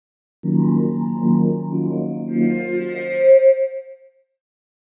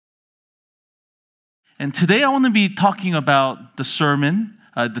And today I want to be talking about the sermon.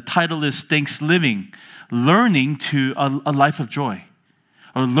 The title is Thanksliving, learning to a life of joy,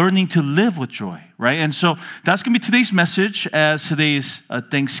 or learning to live with joy, right? And so that's going to be today's message, as today is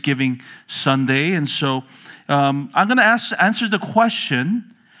Thanksgiving Sunday. And so I'm going to answer the question,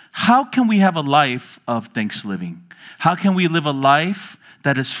 how can we have a life of thanksliving? How can we live a life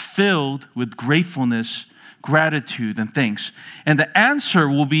that is filled with gratefulness, gratitude, and thanks? And the answer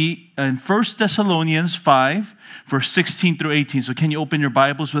will be in 1 Thessalonians 5, verse 16 through 18. So can you open your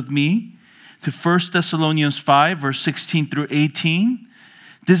Bibles with me to 1 Thessalonians 5, verse 16 through 18?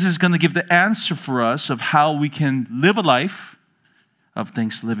 This is going to give the answer for us of how we can live a life of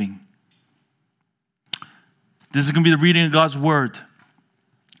thanksgiving. This is going to be the reading of God's word.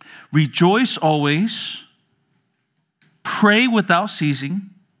 Rejoice always, pray without ceasing,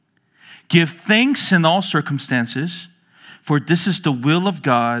 give thanks in all circumstances, for this is the will of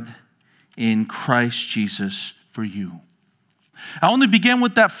God in Christ Jesus for you. I want to begin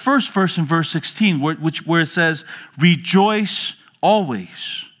with that first verse in verse 16, where it says, rejoice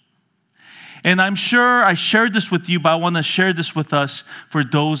always. And I'm sure I shared this with you, but I want to share this with us for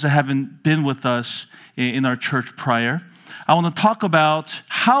those that haven't been with us in our church prior. I want to talk about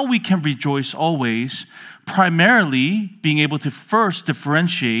how we can rejoice always, primarily being able to first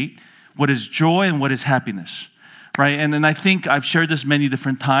differentiate what is joy and what is happiness, right? And then I think I've shared this many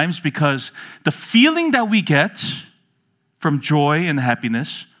different times, because the feeling that we get from joy and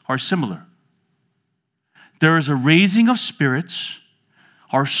happiness are similar. There is a raising of spirits,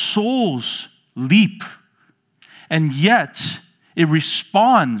 our souls leap, and yet it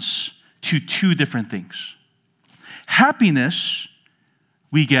responds to two different things. Happiness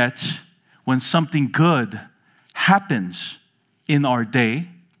we get when something good happens in our day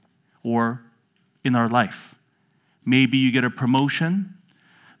or in our life. Maybe you get a promotion,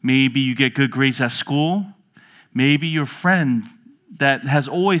 maybe you get good grades at school, maybe your friend that has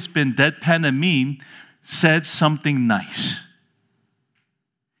always been deadpan and mean said something nice.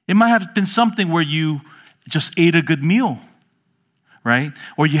 It might have been something where you just ate a good meal, right?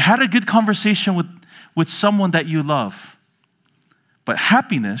 Or you had a good conversation with someone that you love. But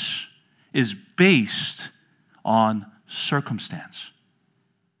happiness is based on circumstance.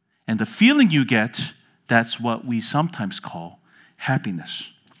 And the feeling you get, that's what we sometimes call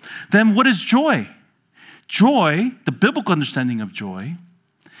happiness. Then what is joy? Joy, the biblical understanding of joy,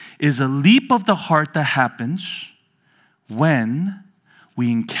 is a leap of the heart that happens when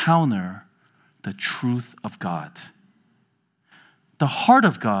we encounter the truth of God, the heart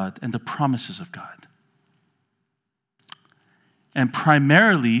of God and the promises of God, and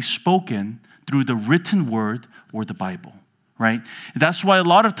primarily spoken through the written word or the Bible, right? That's why a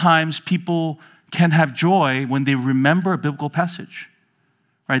lot of times people can have joy when they remember a biblical passage,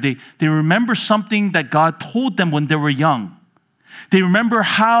 right? They remember something that God told them when they were young. They remember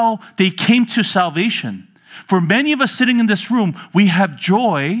how they came to salvation. For many of us sitting in this room, we have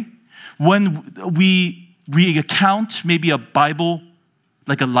joy when we recount maybe a Bible,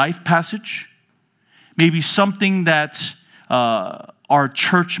 like a life passage, maybe something that our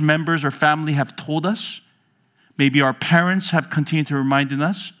church members or family have told us. Maybe our parents have continued to remind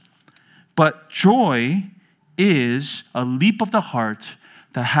us. But joy is a leap of the heart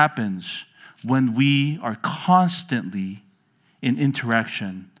that happens when we are constantly in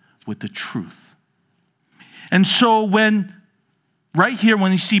interaction with the truth. And so right here,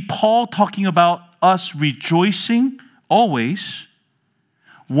 when you see Paul talking about us rejoicing always,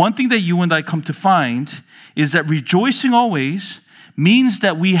 one thing that you and I come to find is that rejoicing always means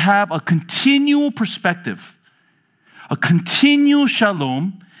that we have a continual perspective, a continual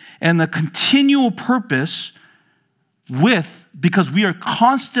shalom, and a continual purpose because we are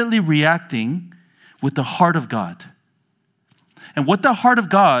constantly reacting with the heart of God. And what the heart of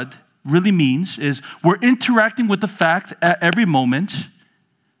God really means is we're interacting with the fact at every moment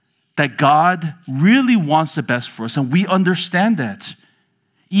that God really wants the best for us, and we understand that,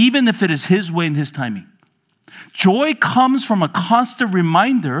 even if it is His way and His timing. Joy comes from a constant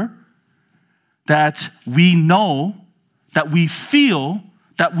reminder that we know, that we feel,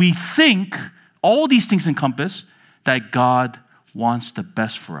 that we think, all these things encompass, that God wants the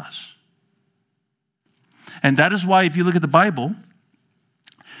best for us. And that is why if you look at the Bible,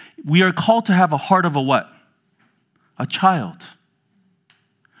 we are called to have a heart of a what? A child.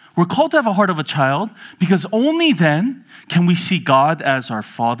 We're called to have a heart of a child because only then can we see God as our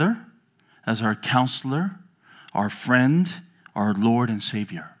Father, as our counselor, our friend, our Lord and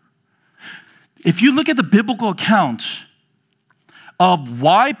Savior. If you look at the biblical account of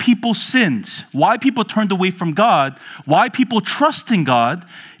why people sinned, why people turned away from God, why people trust in God,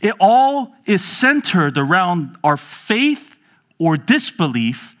 it all is centered around our faith or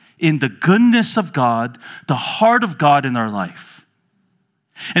disbelief in the goodness of God, the heart of God in our life.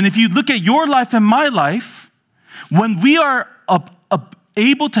 And if you look at your life and my life, when we are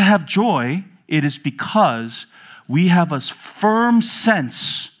able to have joy, it is because we have a firm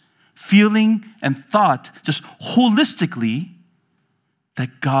sense, feeling, and thought, just holistically,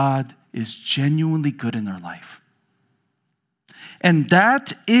 that God is genuinely good in our life. And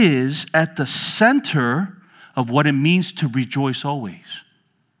that is at the center of what it means to rejoice always.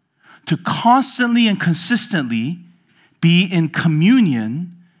 To constantly and consistently be in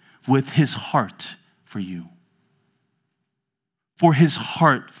communion with His heart for you. For His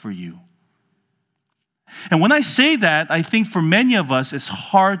heart for you. And when I say that, I think for many of us it's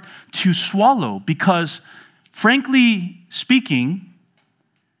hard to swallow because, frankly speaking,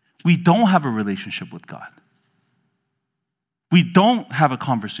 we don't have a relationship with God. We don't have a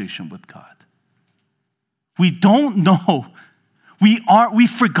conversation with God. We don't know.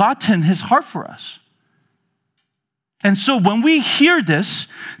 We've forgotten His heart for us. And so when we hear this,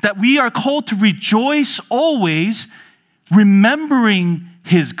 that we are called to rejoice always, remembering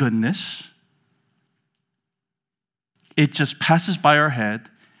His goodness, it just passes by our head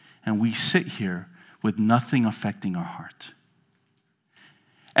and we sit here with nothing affecting our heart.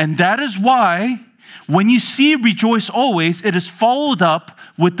 And that is why when you see rejoice always, it is followed up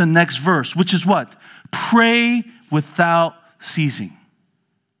with the next verse, which is what? Pray without ceasing.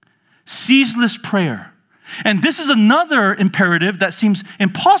 Ceaseless prayer. And this is another imperative that seems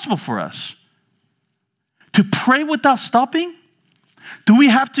impossible for us. To pray without stopping? Do we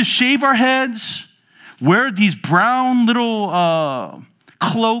have to shave our heads? Wear these brown little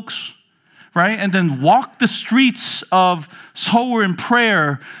cloaks? Right? And then walk the streets of Seoul in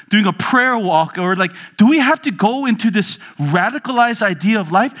prayer, doing a prayer walk, or like, do we have to go into this radicalized idea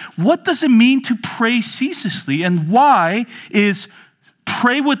of life? What does it mean to pray ceaselessly? And why is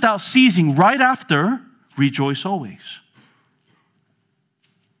pray without ceasing right after rejoice always?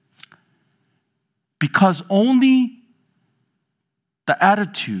 Because only the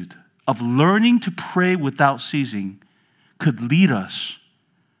attitude of learning to pray without ceasing could lead us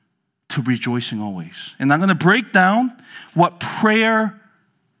to rejoicing always. And I'm going to break down what prayer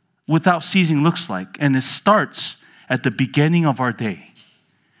without ceasing looks like. And it starts at the beginning of our day.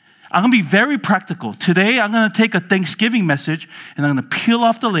 I'm going to be very practical. Today, I'm going to take a Thanksgiving message and I'm going to peel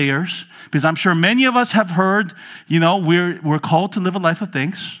off the layers because I'm sure many of us have heard, we're called to live a life of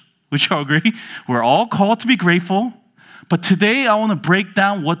thanks, which I'll agree. We're all called to be grateful. But today, I want to break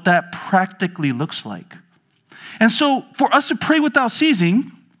down what that practically looks like. And so for us to pray without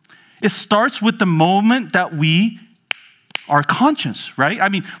ceasing, it starts with the moment that we are conscious, right? I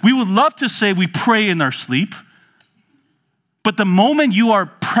mean, we would love to say we pray in our sleep, but the moment you are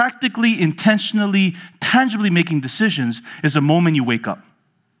practically, intentionally, tangibly making decisions is the moment you wake up.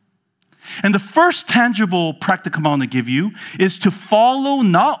 And the first tangible practicum I want to give you is to follow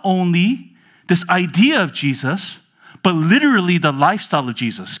not only this idea of Jesus, but literally the lifestyle of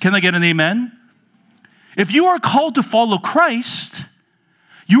Jesus. Can I get an amen? If you are called to follow Christ,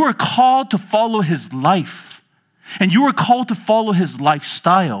 you are called to follow His life. And you are called to follow His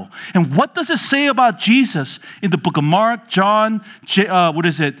lifestyle. And what does it say about Jesus in the book of Mark, John,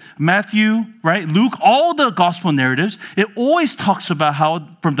 Matthew, right? Luke, all the gospel narratives, it always talks about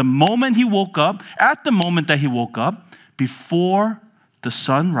how from the moment He woke up, at the moment that He woke up, before the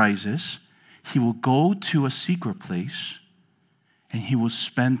sun rises, He will go to a secret place and He will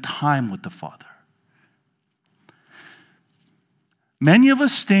spend time with the Father. Many of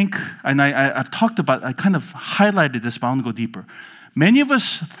us think, and I've talked about, I kind of highlighted this, but I want to go deeper. Many of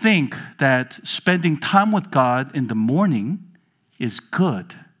us think that spending time with God in the morning is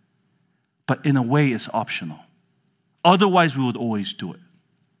good, but in a way it's optional. Otherwise, we would always do it.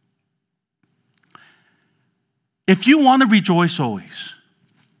 If you want to rejoice always,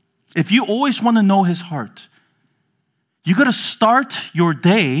 if you always want to know His heart, you got to start your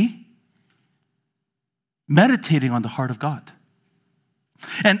day meditating on the heart of God.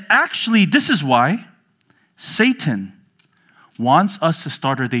 And actually, this is why Satan wants us to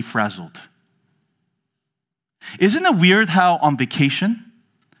start our day frazzled. Isn't it weird how on vacation,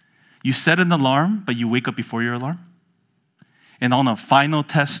 you set an alarm, but you wake up before your alarm? And on a final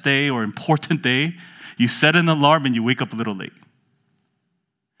test day or important day, you set an alarm and you wake up a little late.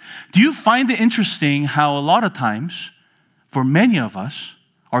 Do you find it interesting how a lot of times, for many of us,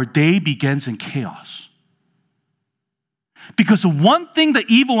 our day begins in chaos? Because the one thing the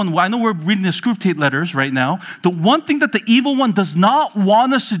evil one, I know we're reading the Screwtape letters right now, the one thing that the evil one does not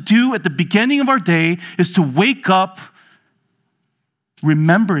want us to do at the beginning of our day is to wake up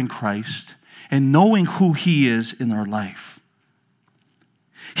remembering Christ and knowing who He is in our life.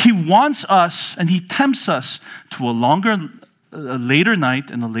 He wants us and He tempts us to a later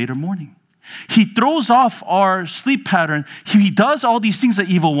night and a later morning. He throws off our sleep pattern. He does all these things, the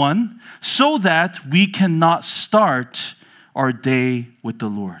evil one, so that we cannot start our day with the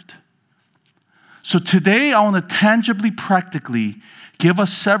Lord. So today I want to tangibly, practically give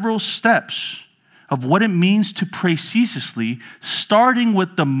us several steps of what it means to pray ceaselessly, starting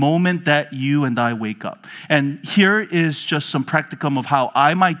with the moment that you and I wake up. And here is just some practicum of how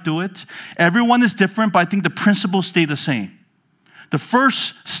I might do it. Everyone is different, but I think the principles stay the same. The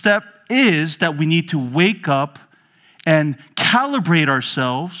first step is that we need to wake up and calibrate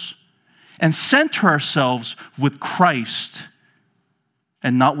ourselves and center ourselves with Christ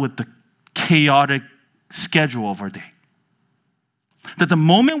and not with the chaotic schedule of our day. That the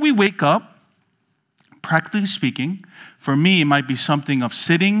moment we wake up, practically speaking, for me, it might be something of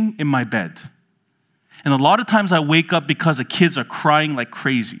sitting in my bed. And a lot of times I wake up because the kids are crying like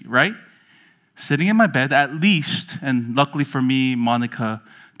crazy, right? Sitting in my bed, at least, and luckily for me, Monica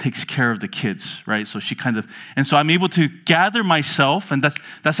takes care of the kids, right? So she and so I'm able to gather myself, and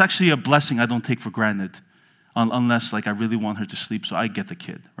that's actually a blessing I don't take for granted, unless like I really want her to sleep, so I get the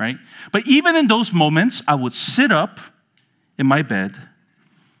kid, right? But even in those moments, I would sit up in my bed,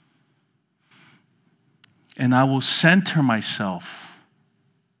 and I will center myself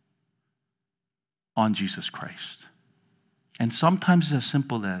on Jesus Christ. And sometimes it's as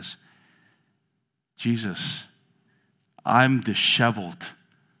simple as, Jesus, I'm disheveled,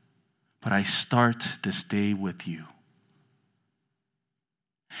 but I start this day with you.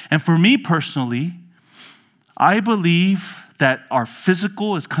 And for me personally, I believe that our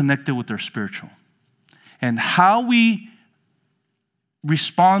physical is connected with our spiritual. And how we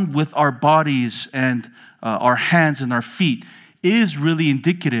respond with our bodies and our hands and our feet is really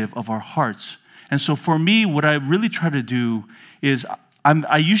indicative of our hearts. And so for me, what I really try to do is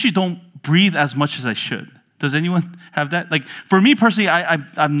I usually don't breathe as much as I should. Does anyone have that? Like for me personally,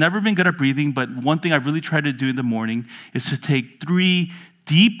 I've never been good at breathing, but one thing I really try to do in the morning is to take 3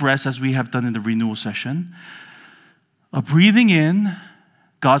 deep breaths, as we have done in the renewal session, of breathing in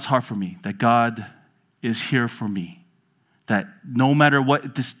God's heart for me, that God is here for me, that no matter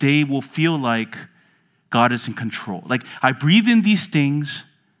what this day will feel like, God is in control. Like I breathe in these things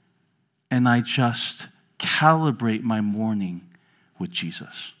and I just calibrate my morning with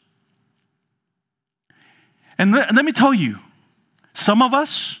Jesus. And let me tell you, some of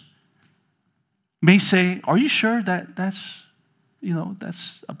us may say, are you sure that's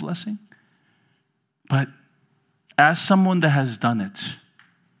a blessing? But as someone that has done it,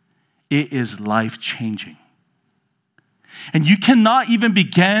 it is life-changing. And you cannot even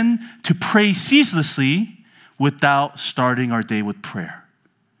begin to pray ceaselessly without starting our day with prayer.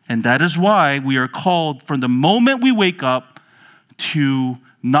 And that is why we are called from the moment we wake up to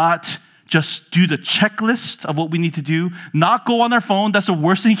not just do the checklist of what we need to do, not go on our phone, that's the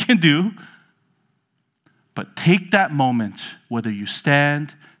worst thing you can do, but take that moment, whether you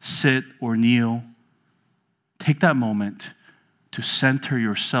stand, sit, or kneel, take that moment to center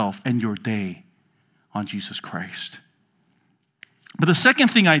yourself and your day on Jesus Christ. But the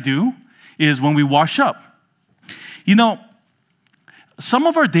second thing I do is when we wash up. You know, some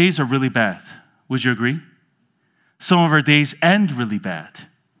of our days are really bad. Would you agree? Some of our days end really bad.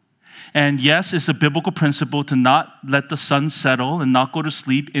 And yes, it's a biblical principle to not let the sun settle and not go to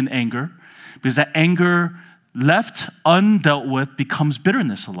sleep in anger, because that anger left undealt with becomes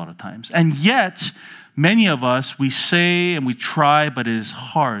bitterness a lot of times. And yet, many of us, we say and we try, but it is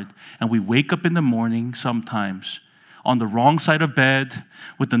hard. And we wake up in the morning sometimes on the wrong side of bed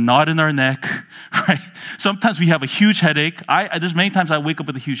with the knot in our neck, right? Sometimes we have a huge headache. There's many times I wake up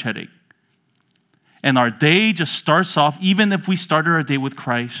with a huge headache. And our day just starts off, even if we started our day with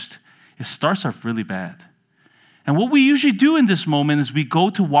Christ, it starts off really bad. And what we usually do in this moment is we go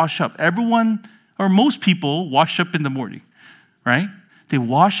to wash up. Everyone, or most people, wash up in the morning, right? They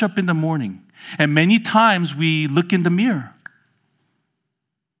wash up in the morning. And many times we look in the mirror.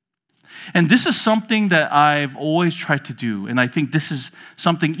 And this is something that I've always tried to do. And I think this is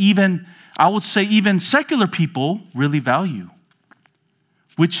something even secular people really value,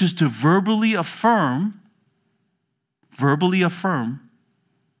 which is to verbally affirm,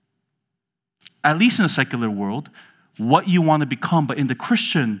 at least in the secular world, what you want to become. But in the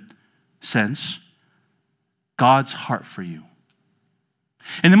Christian sense, God's heart for you.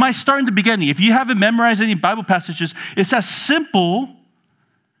 And it might start in the beginning. If you haven't memorized any Bible passages, it's as simple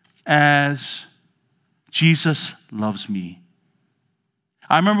as Jesus loves me.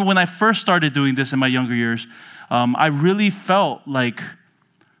 I remember when I first started doing this in my younger years, I really felt like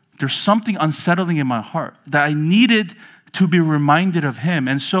there's something unsettling in my heart that I needed to be reminded of him.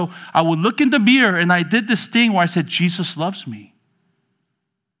 And so I would look in the mirror and I did this thing where I said, Jesus loves me.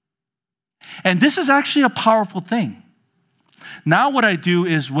 And this is actually a powerful thing. Now what I do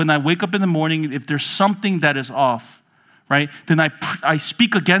is when I wake up in the morning, if there's something that is off, right, then I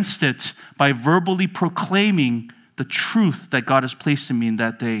speak against it by verbally proclaiming the truth that God has placed in me in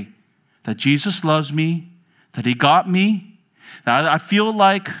that day. That Jesus loves me, that he got me, that I feel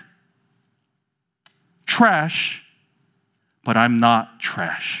like trash, but I'm not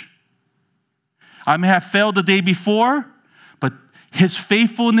trash. I may have failed the day before, but his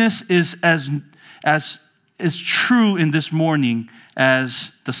faithfulness is as true in this morning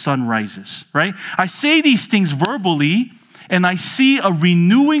as the sun rises, right? I say these things verbally, and I see a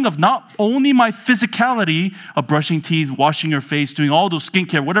renewing of not only my physicality of brushing teeth, washing your face, doing all those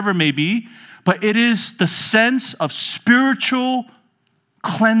skincare, whatever it may be, but it is the sense of spiritual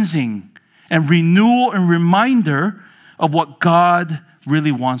cleansing and renewal and reminder of what God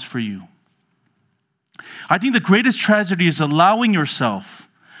really wants for you. I think the greatest tragedy is allowing yourself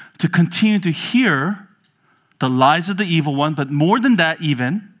to continue to hear the lies of the evil one, but more than that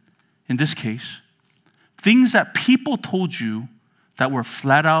even, in this case, things that people told you that were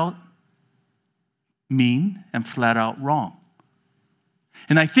flat out mean and flat out wrong.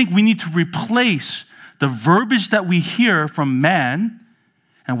 And I think we need to replace the verbiage that we hear from man,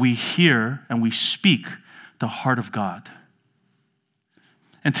 and we hear and we speak the heart of God.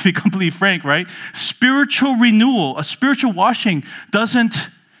 And to be completely frank, right? Spiritual renewal, a spiritual washing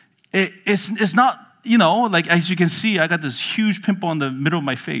it's not, like as you can see, I got this huge pimple on the middle of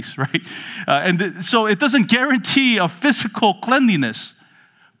my face, right? So it doesn't guarantee a physical cleanliness.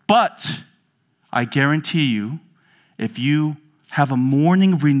 But I guarantee you, if you have a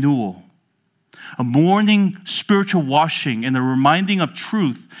morning renewal, a morning spiritual washing and a reminding of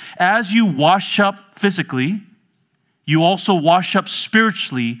truth, as you wash up physically, you also wash up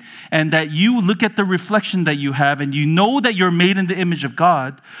spiritually, and that you look at the reflection that you have and you know that you're made in the image of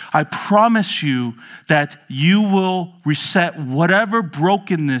God, I promise you that you will reset whatever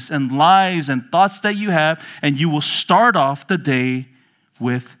brokenness and lies and thoughts that you have, and you will start off the day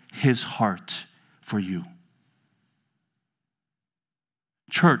with his heart for you.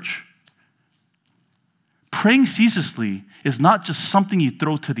 Church, praying ceaselessly is not just something you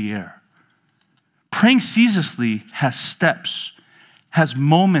throw to the air. Praying ceaselessly has steps, has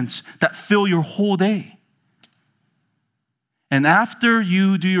moments that fill your whole day. And after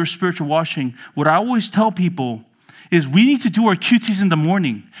you do your spiritual washing, what I always tell people is we need to do our QTs in the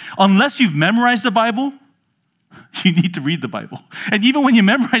morning. Unless you've memorized the Bible, you need to read the Bible. And even when you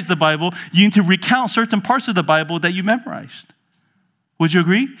memorize the Bible, you need to recount certain parts of the Bible that you memorized. Would you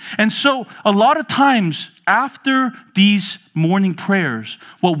agree? And so a lot of times after these morning prayers,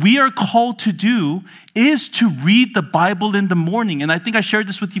 what we are called to do is to read the Bible in the morning. And I think I shared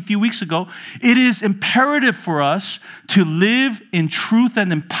this with you a few weeks ago. It is imperative for us to live in truth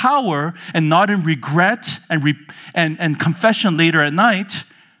and in power and not in regret and confession later at night,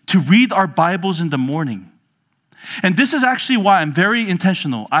 to read our Bibles in the morning. And this is actually why I'm very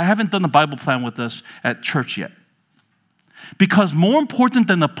intentional. I haven't done a Bible plan with us at church yet. Because more important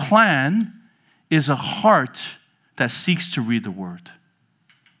than a plan is a heart that seeks to read the word.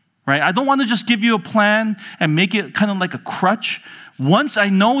 Right? I don't want to just give you a plan and make it kind of like a crutch. Once I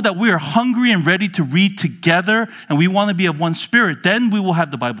know that we are hungry and ready to read together and we want to be of one spirit, then we will have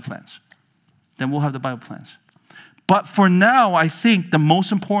the Bible plans. But for now, I think the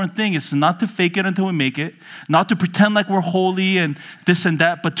most important thing is not to fake it until we make it, not to pretend like we're holy and this and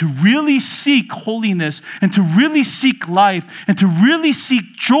that, but to really seek holiness and to really seek life and to really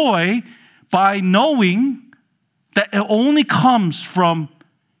seek joy by knowing that it only comes from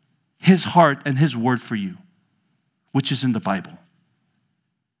his heart and his word for you, which is in the Bible.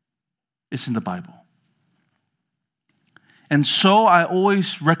 It's in the Bible. And so I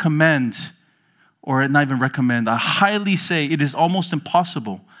always recommend, or not even recommend, I highly say it is almost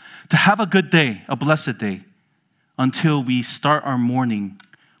impossible to have a good day, a blessed day, until we start our morning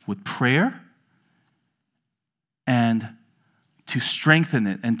with prayer and to strengthen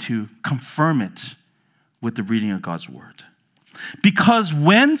it and to confirm it with the reading of God's word. Because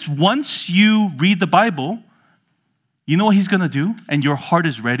once you read the Bible, you know what he's going to do, and your heart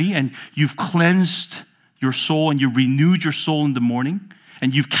is ready, and you've cleansed your soul, and you renewed your soul in the morning,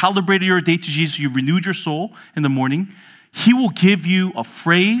 and you've calibrated your day to Jesus, you've renewed your soul in the morning, He will give you a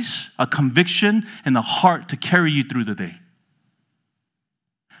phrase, a conviction, and a heart to carry you through the day.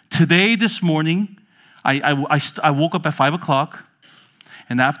 Today, this morning, I woke up at 5 o'clock,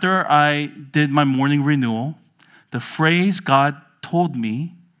 and after I did my morning renewal, the phrase God told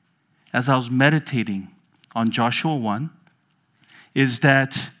me as I was meditating on Joshua 1 is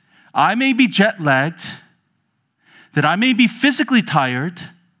that I may be jet-lagged, that I may be physically tired,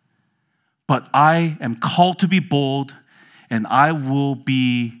 but I am called to be bold, and I will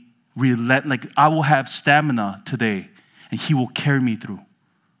be I will have stamina today, and He will carry me through.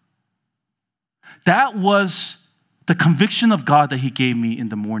 That was the conviction of God that He gave me in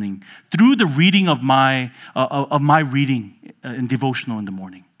the morning through the reading of my reading in devotional in the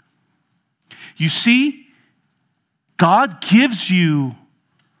morning. You see, God gives you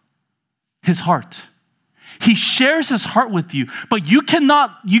His heart. He shares His heart with you, but you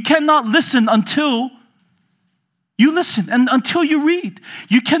cannot listen until you listen and until you read.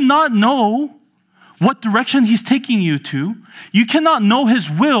 You cannot know what direction He's taking you to. You cannot know His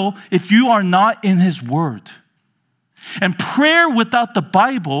will if you are not in His Word. And prayer without the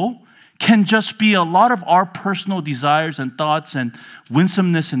Bible can just be a lot of our personal desires and thoughts and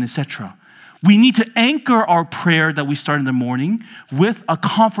winsomeness and etc. We need to anchor our prayer that we start in the morning with a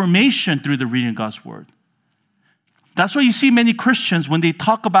confirmation through the reading of God's Word. That's why you see many Christians, when they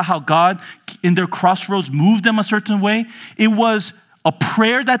talk about how God, in their crossroads, moved them a certain way, it was a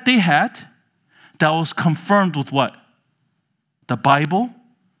prayer that they had that was confirmed with what? The Bible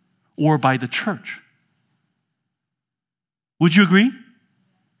or by the church. Would you agree?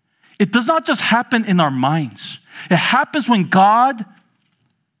 It does not just happen in our minds. It happens when God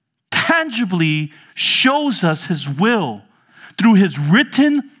tangibly shows us His will through His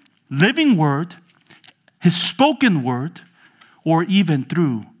written, living Word, His spoken Word, or even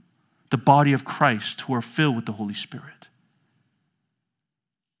through the body of Christ who are filled with the Holy Spirit.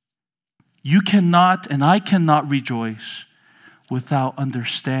 You cannot and I cannot rejoice without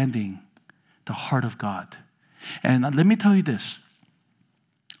understanding the heart of God. And let me tell you this.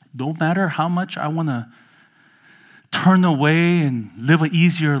 No matter how much I want to turn away and live an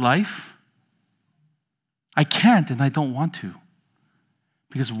easier life, I can't and I don't want to.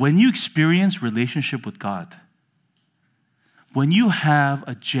 Because when you experience relationship with God, when you have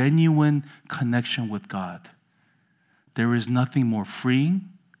a genuine connection with God, there is nothing more freeing,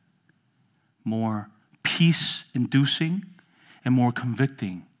 more peace-inducing, and more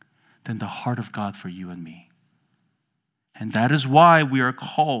convicting than the heart of God for you and me. And that is why we are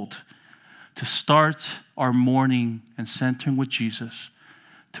called to start our morning and centering with Jesus,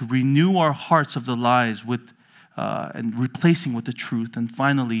 to renew our hearts of the lies with and replacing with the truth, and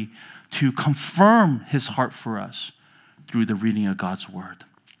finally to confirm His heart for us through the reading of God's Word.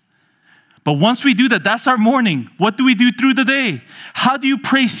 But once we do that, that's our morning. What do we do through the day? How do you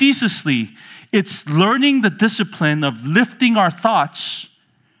pray ceaselessly? It's learning the discipline of lifting our thoughts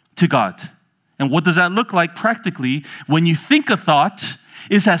to God. And what does that look like practically? When you think a thought,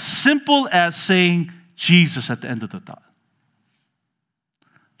 it's as simple as saying Jesus at the end of the thought.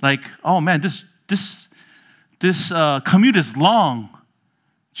 Like, oh man, this commute is long,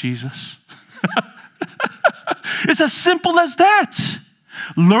 Jesus. It's as simple as that.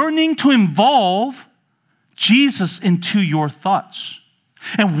 Learning to involve Jesus into your thoughts.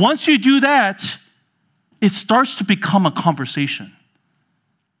 And once you do that, it starts to become a conversation.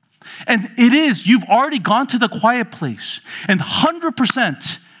 And it is, you've already gone to the quiet place, and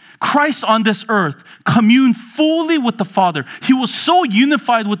 100% Christ on this earth communed fully with the Father. He was so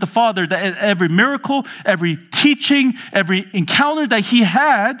unified with the Father that every miracle, every teaching, every encounter that He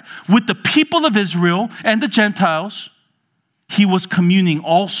had with the people of Israel and the Gentiles, He was communing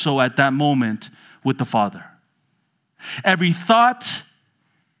also at that moment with the Father. Every thought,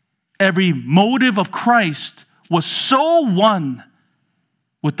 every motive of Christ was so one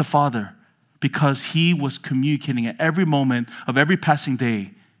with the Father because He was communicating at every moment of every passing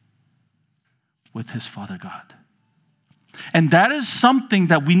day with His Father God. And that is something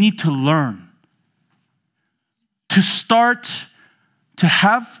that we need to learn. To start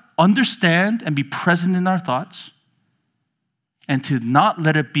to understand and be present in our thoughts, and to not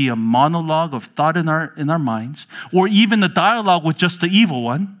let it be a monologue of thought in our minds, or even a dialogue with just the evil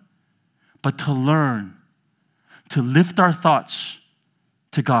one, but to learn to lift our thoughts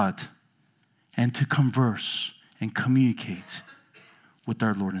to God and to converse and communicate with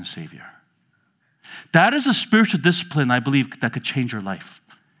our Lord and Savior. That is a spiritual discipline, I believe, that could change your life.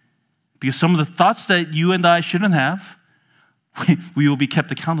 Because some of the thoughts that you and I shouldn't have, we will be kept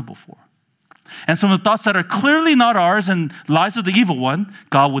accountable for. And some of the thoughts that are clearly not ours and lies of the evil one,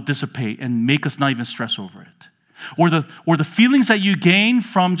 God will dissipate and make us not even stress over it. or the feelings that you gain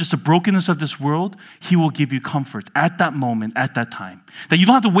from just the brokenness of this world, he will give you comfort at that moment, at that time. That you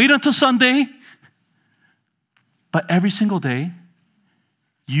don't have to wait until Sunday, but every single day,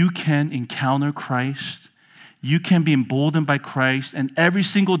 you can encounter Christ. You can be emboldened by Christ, and every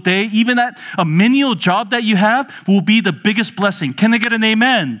single day, even at a menial job that you have, will be the biggest blessing. Can I get an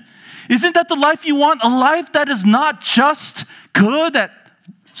amen? Isn't that the life you want? A life that is not just good at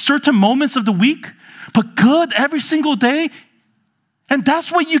certain moments of the week, but good every single day. And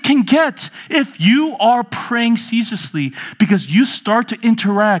that's what you can get if you are praying ceaselessly, because you start to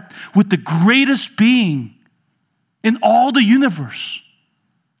interact with the greatest being in all the universe.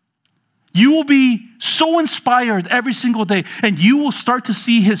 You will be so inspired every single day, and you will start to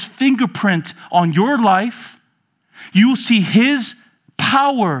see his fingerprint on your life. You will see his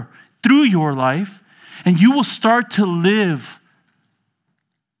power through your life, and you will start to live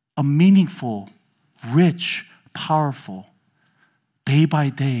a meaningful, rich, powerful,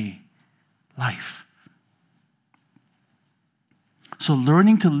 day-by-day life. So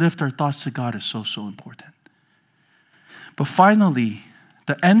learning to lift our thoughts to God is so, so important. But finally,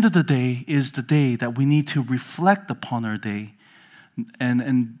 the end of the day is the day that we need to reflect upon our day.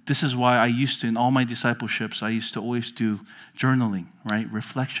 And this is why I used to, in all my discipleships, I used to always do journaling, right?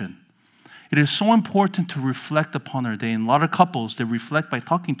 Reflection. It is so important to reflect upon our day. And a lot of couples, they reflect by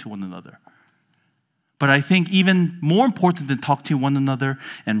talking to one another. But I think even more important than talk to one another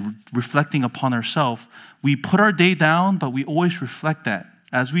and reflecting upon ourselves, we put our day down, but we always reflect that.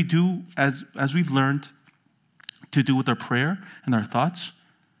 As we do, as we've learned to do with our prayer and our thoughts,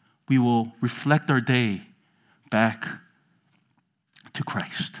 we will reflect our day back to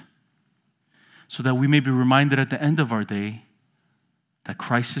Christ, so that we may be reminded at the end of our day that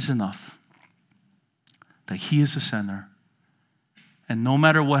Christ is enough, that he is the center, and no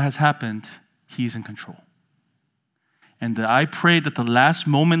matter what has happened, he is in control. And that I pray that the last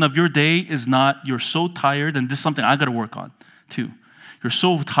moment of your day is not, you're so tired, and this is something I got to work on too. You're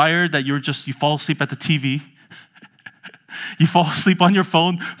so tired that you fall asleep at the TV. You fall asleep on your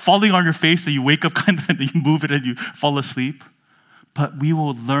phone, falling on your face, and you wake up kind of, and you move it and you fall asleep. But we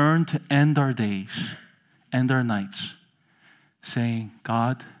will learn to end our days, end our nights, saying,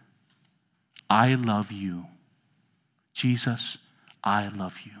 God, I love you. Jesus, I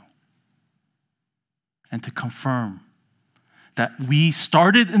love you. And to confirm that we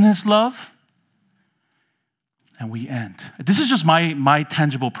started in his love and we end. This is just my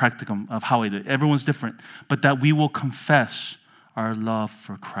tangible practicum of how I do it. Everyone's different. But that we will confess our love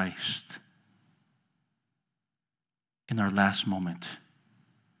for Christ in our last moment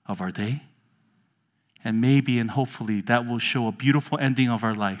of our day. And maybe and hopefully that will show a beautiful ending of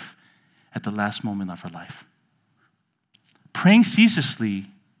our life at the last moment of our life. Praying ceaselessly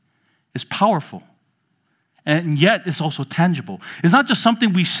is powerful. And yet it's also tangible. It's not just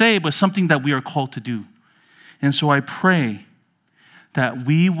something we say, but something that we are called to do. And so I pray that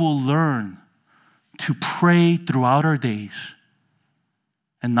we will learn to pray throughout our days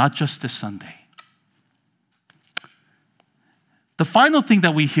and not just this Sunday. The final thing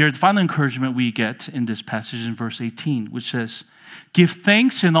that we hear, the final encouragement we get in this passage in verse 18, which says, give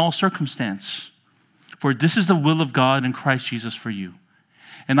thanks in all circumstance, for this is the will of God in Christ Jesus for you.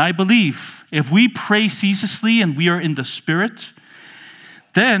 And I believe if we pray ceaselessly and we are in the Spirit,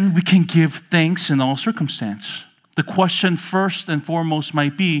 then we can give thanks in all circumstance. The question first and foremost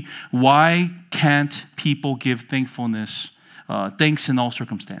might be, why can't people give thanks in all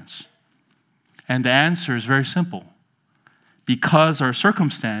circumstance? And the answer is very simple. Because our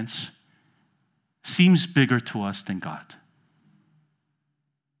circumstance seems bigger to us than God.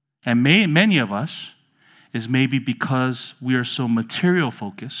 And many of us is maybe because we are so material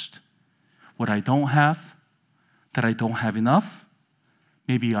focused. What I don't have, that I don't have enough.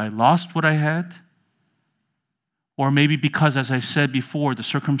 Maybe I lost what I had. Or maybe because, as I said before, the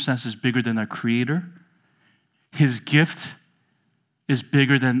circumstance is bigger than our Creator. His gift is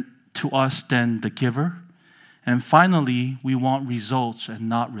bigger to us than the giver. And finally, we want results and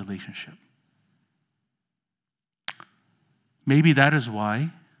not relationship. Maybe that is why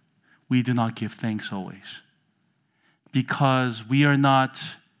we do not give thanks always. Because we are not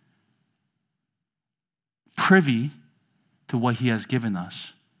privy to what he has given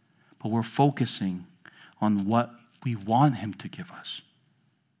us, but we're focusing on what we want him to give us.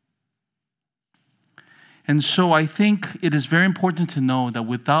 And so I think it is very important to know that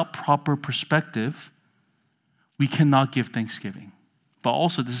without proper perspective, we cannot give thanksgiving. But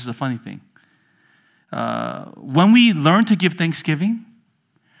also, this is a funny thing. When we learn to give thanksgiving,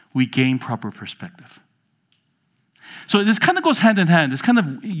 we gain proper perspective. So this kind of goes hand in hand. It's kind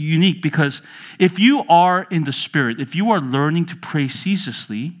of unique because if you are in the Spirit, if you are learning to pray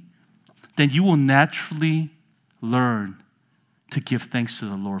ceaselessly, then you will naturally learn to give thanks to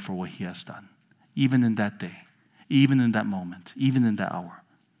the Lord for what He has done, even in that day, even in that moment, even in that hour.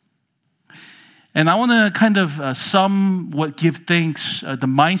 And I want to kind of somewhat give thanks, the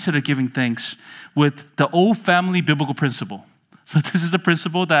mindset of giving thanks, with the old family biblical principle. So this is the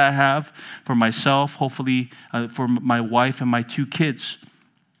principle that I have for myself, hopefully for my wife and my 2 kids.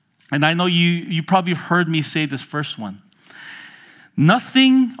 And I know you probably heard me say this first one.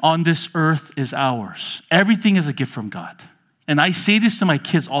 Nothing on this earth is ours. Everything is a gift from God. And I say this to my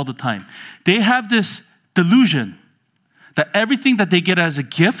kids all the time. They have this delusion that everything that they get as a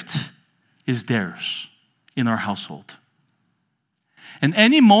gift is theirs in our household. And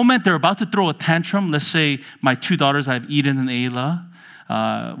any moment they're about to throw a tantrum, let's say my 2 daughters, I have Eden and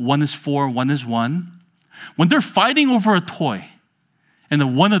Ayla, one is 4, one is 1. When they're fighting over a toy, and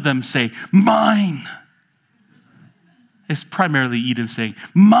then one of them say, mine. It's primarily Eden saying,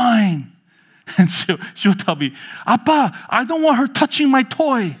 mine. And so she'll tell me, Appa, I don't want her touching my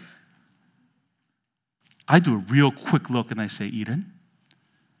toy. I do a real quick look and I say, Eden,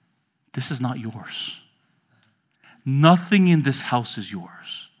 this is not yours. Nothing in this house is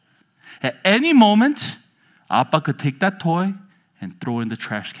yours. At any moment, Appa could take that toy and throw it in the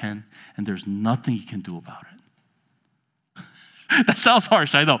trash can, and there's nothing you can do about it. That sounds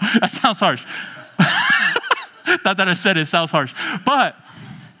harsh, I know. That sounds harsh. Not that I said it sounds harsh. But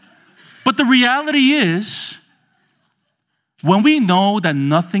the reality is, when we know that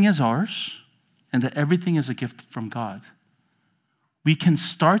nothing is ours and that everything is a gift from God, we can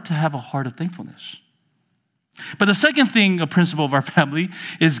start to have a heart of thankfulness. But the second thing, a principle of our family,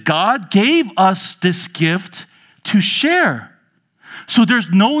 is God gave us this gift to share. So there's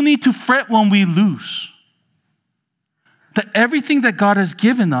no need to fret when we lose. That everything that God has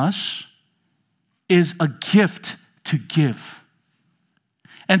given us is a gift to give.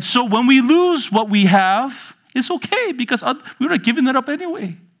 And so when we lose what we have, it's okay because we're not giving it up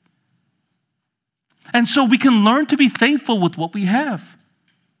anyway. And so we can learn to be thankful with what we have.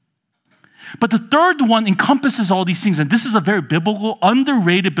 But the third one encompasses all these things, and this is a very biblical,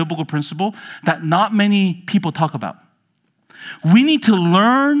 underrated biblical principle that not many people talk about. We need to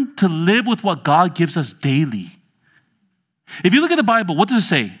learn to live with what God gives us daily. If you look at the Bible, what does it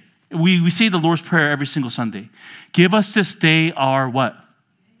say? We say the Lord's Prayer every single Sunday. Give us this day our what?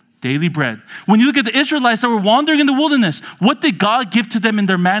 Daily bread. When you look at the Israelites that were wandering in the wilderness, what did God give to them in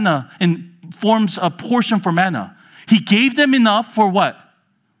their manna, in forms a portion for manna? He gave them enough for what?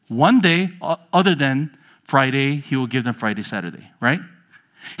 One day, other than Friday, He will give them Friday, Saturday, right?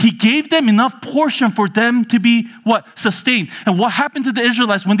 He gave them enough portion for them to be what? Sustained. And what happened to the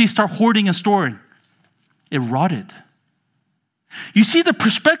Israelites when they start hoarding and storing? It rotted. You see, the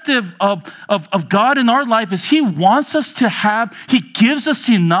perspective of God in our life is He wants us to have, He gives us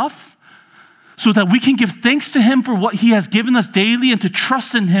enough so that we can give thanks to Him for what He has given us daily and to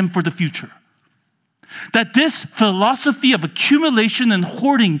trust in Him for the future. That this philosophy of accumulation and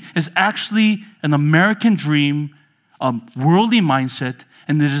hoarding is actually an American dream, a worldly mindset,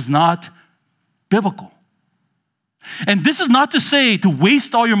 and it is not biblical. And this is not to say to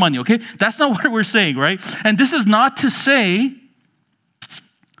waste all your money, okay? That's not what we're saying, right? And this is not to say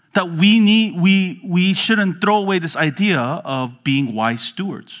that we shouldn't throw away this idea of being wise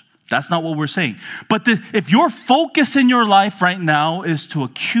stewards. That's not what we're saying. But if your focus in your life right now is to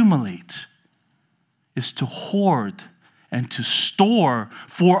accumulate, is to hoard and to store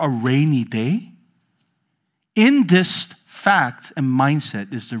for a rainy day, in this fact and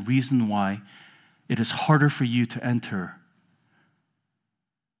mindset is the reason why it is harder for you to enter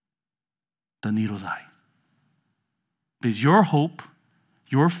the needle's eye. Because your hope,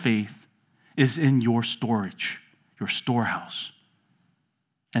 your faith is in your storage, your storehouse,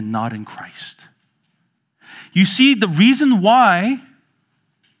 and not in Christ. You see, the reason why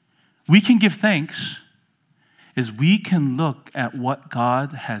we can give thanks is we can look at what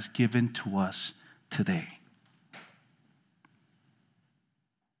God has given to us today.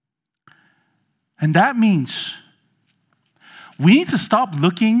 And that means we need to stop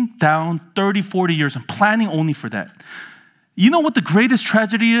looking down 30, 40 years and planning only for that. You know what the greatest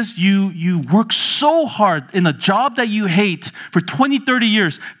tragedy is? You work so hard in a job that you hate for 20, 30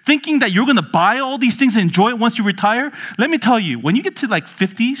 years, thinking that you're going to buy all these things and enjoy it once you retire. Let me tell you, when you get to like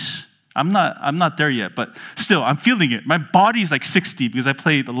 50s, I'm not there yet, but still, I'm feeling it. My body's like 60 because I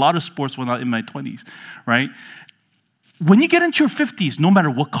played a lot of sports when I was in my 20s, right? When you get into your 50s, no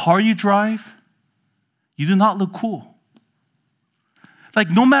matter what car you drive, you do not look cool. Like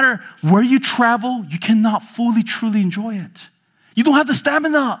no matter where you travel, you cannot fully, truly enjoy it. You don't have the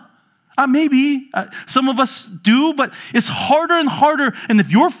stamina. Maybe some of us do, but it's harder and harder. And if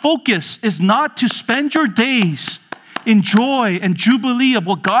your focus is not to spend your days in joy and jubilee of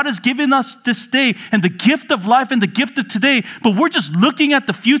what God has given us this day and the gift of life and the gift of today, but we're just looking at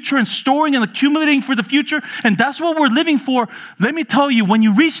the future and storing and accumulating for the future, and that's what we're living for, let me tell you, when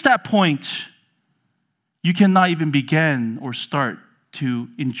you reach that point, you cannot even begin or start to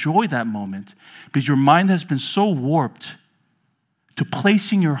enjoy that moment because your mind has been so warped to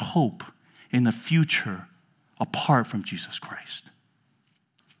placing your hope in the future apart from Jesus Christ.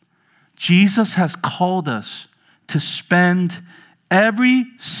 Jesus has called us to spend every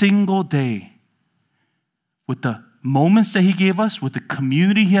single day with the moments that He gave us, with the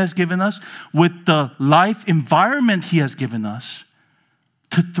community He has given us, with the life environment He has given us,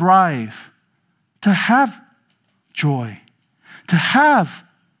 to thrive, to have joy, to have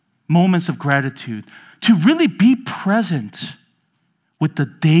moments of gratitude, to really be present with the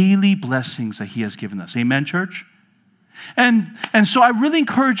daily blessings that He has given us. Amen, church? And so I really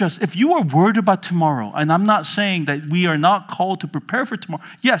encourage us, if you are worried about tomorrow, and I'm not saying that we are not called to prepare for tomorrow.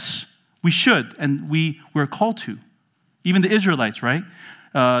 Yes, we should, and we're called to. Even the Israelites, right?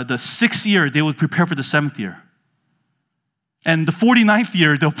 The 6th year, they would prepare for the 7th year. And the 49th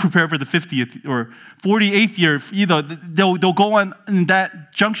year, they'll prepare for the 50th or 48th year. They'll go on in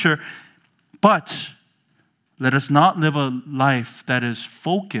that juncture. But let us not live a life that is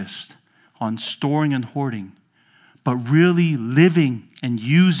focused on storing and hoarding, but really living and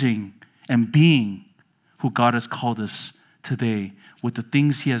using and being who God has called us today with the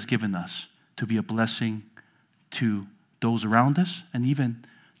things He has given us to be a blessing to those around us and even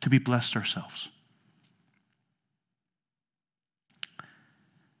to be blessed ourselves.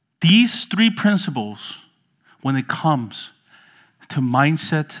 These 3 principles, when it comes to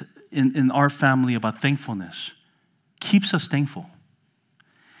mindset in our family about thankfulness, keeps us thankful.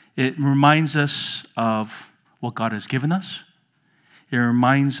 It reminds us of what God has given us. It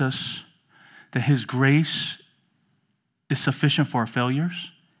reminds us that His grace is sufficient for our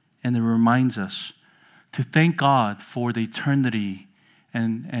failures. And it reminds us to thank God for the eternity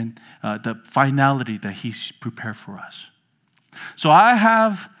and the finality that He's prepared for us. So I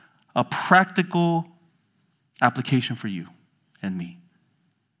have a practical application for you and me.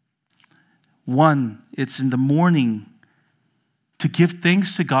 One, it's in the morning to give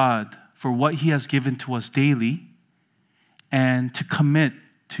thanks to God for what He has given to us daily and to commit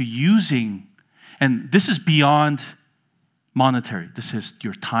to using, and this is beyond monetary. This is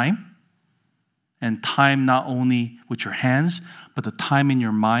your time, and time not only with your hands, but the time in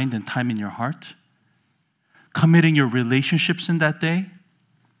your mind and time in your heart. Committing your relationships in that day,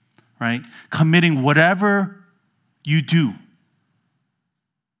 right? Committing whatever you do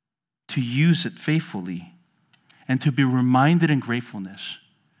to use it faithfully and to be reminded in gratefulness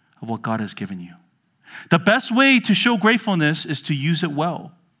of what God has given you. The best way to show gratefulness is to use it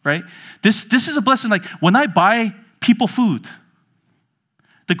well, right? This is a blessing. Like when I buy people food,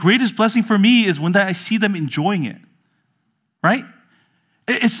 the greatest blessing for me is when I see them enjoying it, right?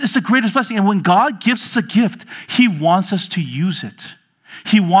 It's the greatest blessing. And when God gives us a gift, He wants us to use it.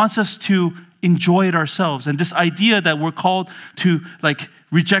 He wants us to enjoy it ourselves. And this idea that we're called to like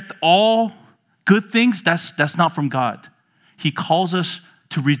reject all good things, that's not from God. He calls us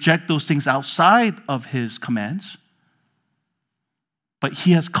to reject those things outside of His commands. But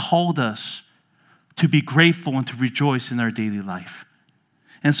He has called us to be grateful and to rejoice in our daily life.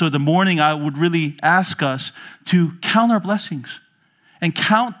 And so the morning I would really ask us to count our blessings and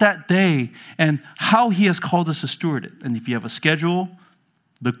count that day and how He has called us to steward it. And if you have a schedule,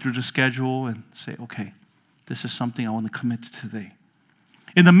 look through the schedule and say, okay, this is something I want to commit to today.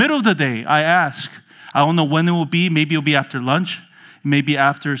 In the middle of the day, I ask, I don't know when it will be, maybe it'll be after lunch, maybe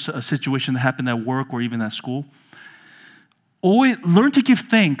after a situation that happened at work or even at school. Always learn to give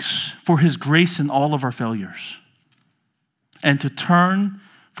thanks for His grace in all of our failures and to turn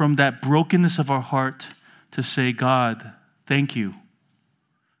from that brokenness of our heart to say, God, thank you.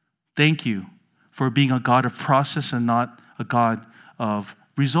 Thank you for being a God of process and not a God of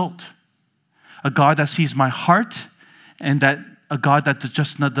result. A God that sees my heart and that a God that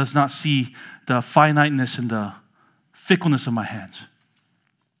just does not see the finiteness and the fickleness of my hands.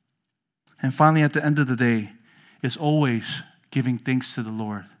 And finally, at the end of the day, is always giving thanks to the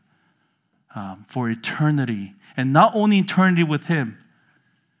Lord for eternity. And not only eternity with Him,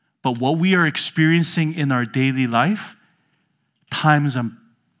 but what we are experiencing in our daily life times a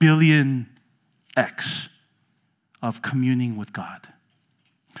billion X of communing with God.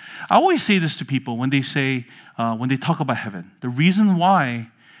 I always say this to people when they say, when they talk about heaven. The reason why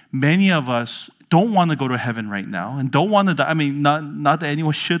many of us don't want to go to heaven right now and don't want to die, I mean, not that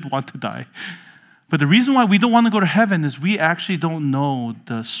anyone should want to die, but the reason why we don't want to go to heaven is we actually don't know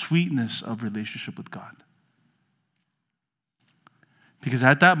the sweetness of relationship with God. Because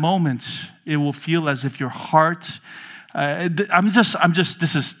at that moment, it will feel as if your heart,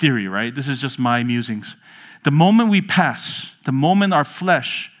 this is theory, right? This is just my musings. The moment we pass, the moment our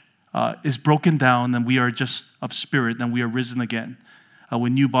flesh is broken down and we are just of spirit and we are risen again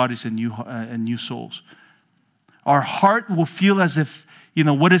with new bodies and new souls, our heart will feel as if,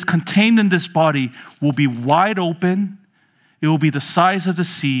 what is contained in this body will be wide open. It will be the size of the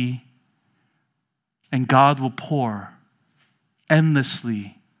sea, and God will pour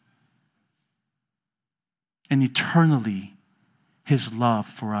endlessly and eternally His love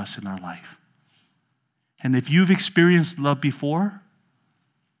for us in our life. And if you've experienced love before,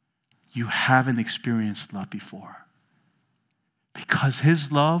 you haven't experienced love before. Because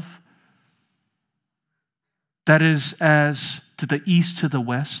His love, that is as to the east to the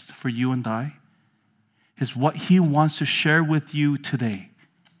west for you and I, is what He wants to share with you today.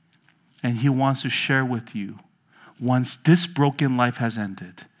 And He wants to share with you once this broken life has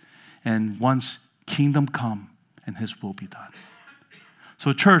ended and once kingdom come and His will be done.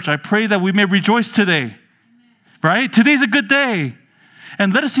 So church, I pray that we may rejoice today, right? Today's a good day.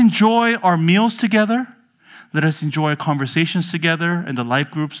 And let us enjoy our meals together. Let us enjoy our conversations together in the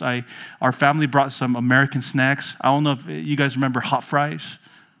life groups. Our family brought some American snacks. I don't know if you guys remember hot fries.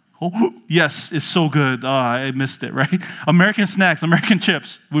 Oh, yes, it's so good. Oh, I missed it, right? American snacks, American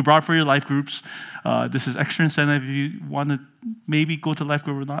chips. We brought for your life groups. This is extra incentive. If you want to maybe go to life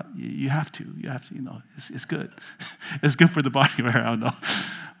group or not, you have to. You have to, it's good. It's good for the body, right? I don't know.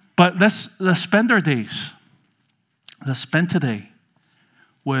 But let's spend our days. Let's spend today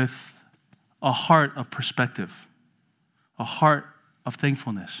with a heart of perspective, a heart of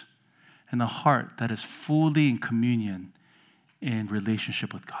thankfulness, and a heart that is fully in communion in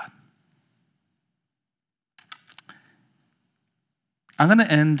relationship with God. I'm going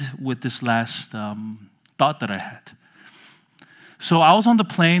to end with this last thought that I had. So I was on the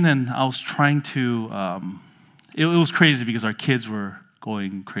plane and I was trying to, it was crazy because our kids were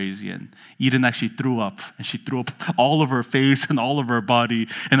going crazy, and Eden actually threw up, and she threw up all of her face and all of her body,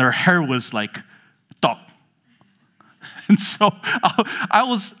 and her hair was like top. And so I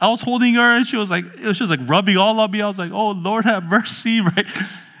was holding her, and she was like rubbing all of me. I was like, oh, Lord have mercy, right?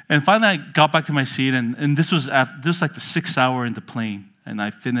 And finally I got back to my seat, and this was like the 6th hour in the plane, and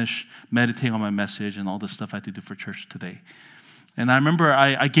I finished meditating on my message and all the stuff I had to do for church today. And I remember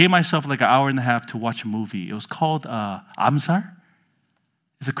I gave myself like an hour and a half to watch a movie. It was called Amsar.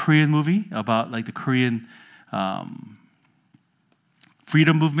 It's a Korean movie about like the Korean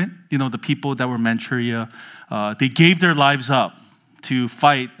freedom movement. The people that were in Manchuria, they gave their lives up to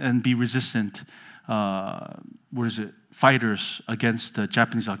fight and be resistant, fighters against the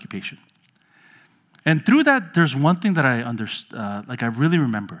Japanese occupation. And through that, there's one thing that I understood, I really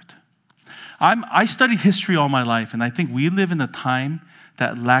remembered. I studied history all my life, and I think we live in a time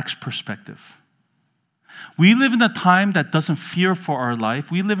that lacks perspective. We live in a time that doesn't fear for our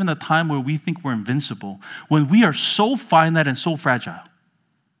life. We live in a time where we think we're invincible, when we are so finite and so fragile.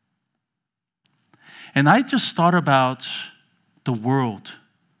 And I just thought about the world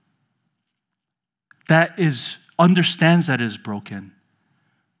that understands that it is broken,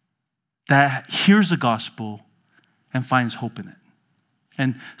 that hears the gospel and finds hope in it.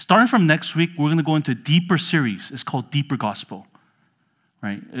 And starting from next week, we're going to go into a deeper series. It's called Deeper Gospel.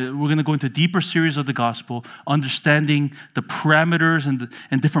 Right? We're going to go into a deeper series of the gospel, understanding the parameters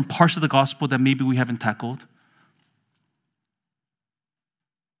and different parts of the gospel that maybe we haven't tackled.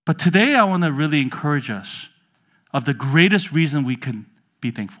 But today I want to really encourage us of the greatest reason we can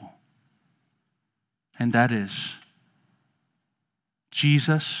be thankful. And that is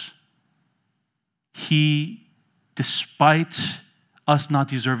Jesus, He, despite us not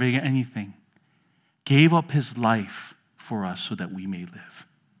deserving anything, gave up His life for us so that we may live.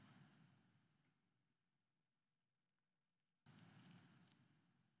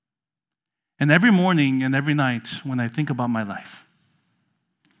 And every morning and every night when I think about my life,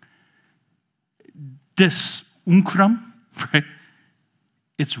 this unkuram, right,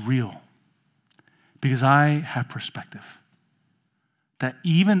 it's real. Because I have perspective. That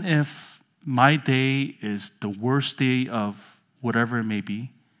even if my day is the worst day of whatever it may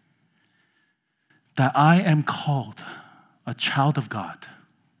be, that I am called a child of God,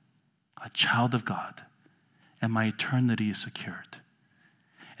 and my eternity is secured.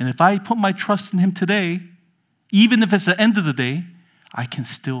 And if I put my trust in Him today, even if it's the end of the day, I can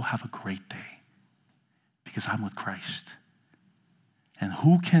still have a great day because I'm with Christ. And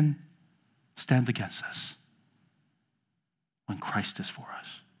who can stand against us when Christ is for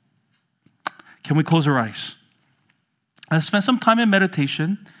us? Can we close our eyes? Let's spend some time in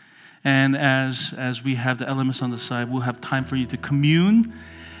meditation. And as we have the elements on the side, we'll have time for you to commune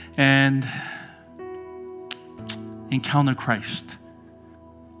and encounter Christ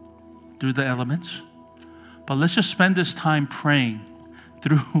through the elements. But let's just spend this time praying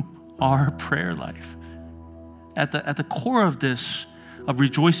through our prayer life. At the core of this, of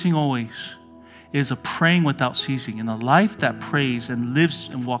rejoicing always, is a praying without ceasing, and a life that prays and lives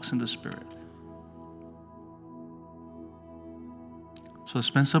and walks in the Spirit. So let's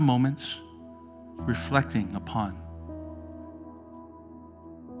spend some moments reflecting upon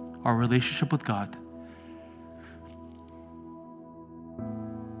our relationship with God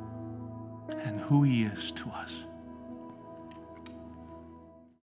and who He is to us.